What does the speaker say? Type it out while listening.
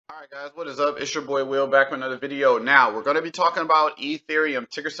Alright guys, what is up? It's your boy Will back with another video. Now, we're going to be talking about Ethereum,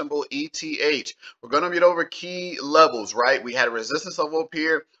 ticker symbol ETH. We're going to get over key levels, right? We had a resistance level up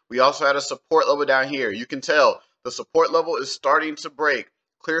here. We also had a support level down here. You can tell the support level is starting to break.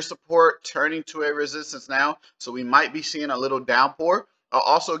 Clear support turning to a resistance now. So we might be seeing a little downpour. I'll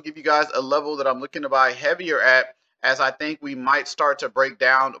also give you guys a level that I'm looking to buy heavier at, as I think we might start to break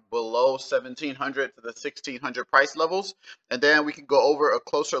down below 1700 to the 1600 price levels. And then we can go over a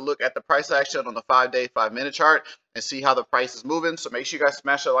closer look at the price action on the 5-day, 5-minute chart and see how the price is moving. So make sure you guys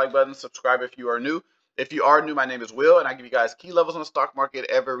smash that like button, subscribe if you are new. If you are new, my name is Will, and I give you guys key levels on the stock market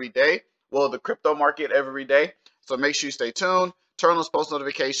every day. Well, the crypto market every day. So make sure you stay tuned, turn on those post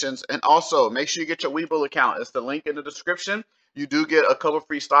notifications, and also make sure you get your WEBULL account. It's the link in the description. You do get a couple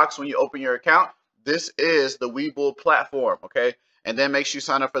free stocks when you open your account. This is the WEBULL platform, okay? And then make sure you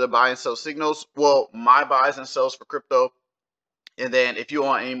sign up for the buy and sell signals. Well, my buys and sells for crypto. And then if you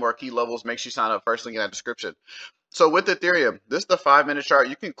want any more key levels, make sure you sign up first, link in that description. So with Ethereum, this is the 5-minute chart.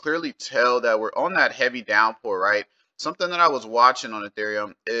 You can clearly tell that we're on that heavy downpour, right? Something that I was watching on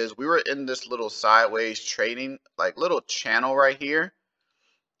Ethereum is we were in this little sideways trading, like little channel right here,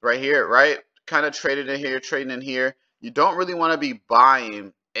 right? Kind of traded in here, trading in here. You don't really want to be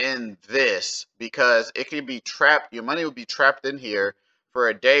buying in this because it can be trapped. Your money will be trapped in here for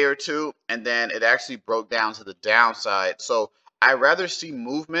a day or two, and then it actually broke down to the downside. So I rather see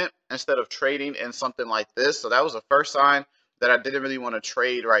movement instead of trading in something like this. So that was the first sign that I didn't really want to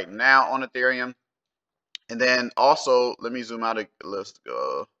trade right now on Ethereum. And then also, let me zoom out. Let's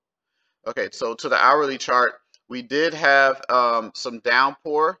go. Okay, so to the hourly chart, we did have some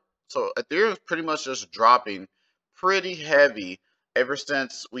downpour. So Ethereum is pretty much just dropping pretty heavy ever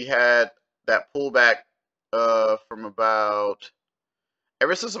since we had that pullback from about,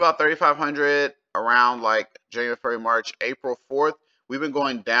 ever since about 3,500 around like January, February, March, April 4th, we've been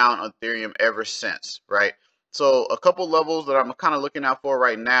going down on Ethereum ever since, right? So a couple levels that I'm kind of looking out for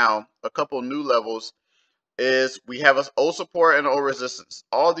right now, a couple new levels, is we have an old support and old resistance.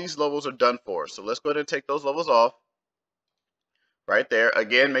 All these levels are done for. So let's go ahead and take those levels off right there.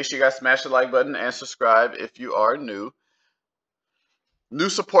 Again, make sure you guys smash the like button and subscribe if you are new. New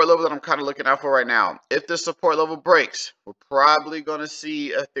support level that I'm kind of looking out for right now. If this support level breaks, we're probably going to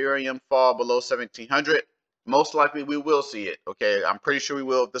see Ethereum fall below 1700. Most likely we will see it. Okay, I'm pretty sure we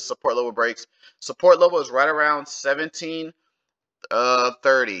will if this support level breaks. Support level is right around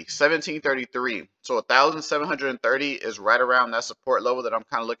 1733. So 1730 is right around that support level that I'm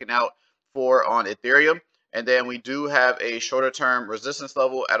kind of looking out for on Ethereum. And then we do have a shorter term resistance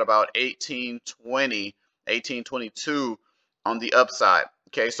level at about 1820, 1822 on the upside.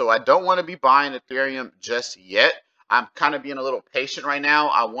 Okay, so I don't want to be buying Ethereum just yet. I'm kind of being a little patient right now.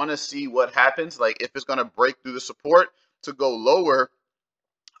 I want to see what happens, like if it's going to break through the support to go lower.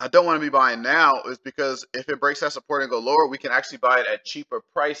 I don't want to be buying now is because if it breaks that support and go lower, we can actually buy it at cheaper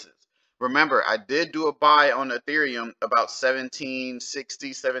prices. Remember, I did do a buy on Ethereum about 1760,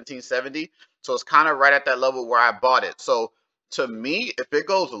 1770. So it's kind of right at that level where I bought it. So to me, if it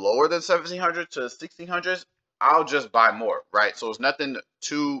goes lower than 1700 to 1600s, I'll just buy more, right? So it's nothing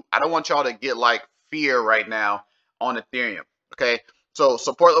too, I don't want y'all to get like fear right now on Ethereum, okay? So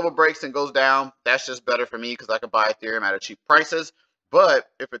support level breaks and goes down. That's just better for me because I can buy Ethereum at cheap prices. But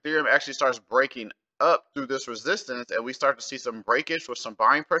if Ethereum actually starts breaking up through this resistance and we start to see some breakage with some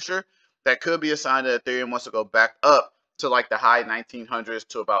buying pressure, that could be a sign that Ethereum wants to go back up to like the high 1900s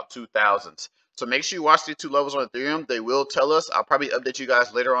to about 2000s. So make sure you watch these two levels on Ethereum. They will tell us. I'll probably update you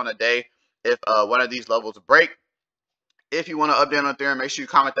guys later on today if one of these levels break. If you want to update on Ethereum, make sure you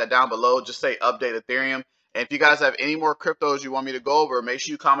comment that down below. Just say update Ethereum. And if you guys have any more cryptos you want me to go over, make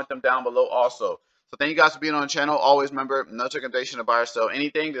sure you comment them down below also. So thank you guys for being on the channel. Always remember, no recommendation to buy or sell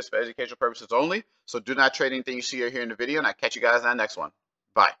anything. This is for educational purposes only. So do not trade anything you see or hear in the video. And I'll catch you guys in the next one.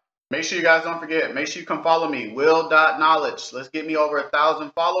 Bye. Make sure you guys don't forget. Make sure you come follow me, will.knowledge. Let's get me over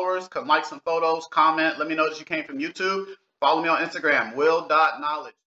 1,000 followers. Come like some photos, comment. Let me know that you came from YouTube. Follow me on Instagram, will.knowledge.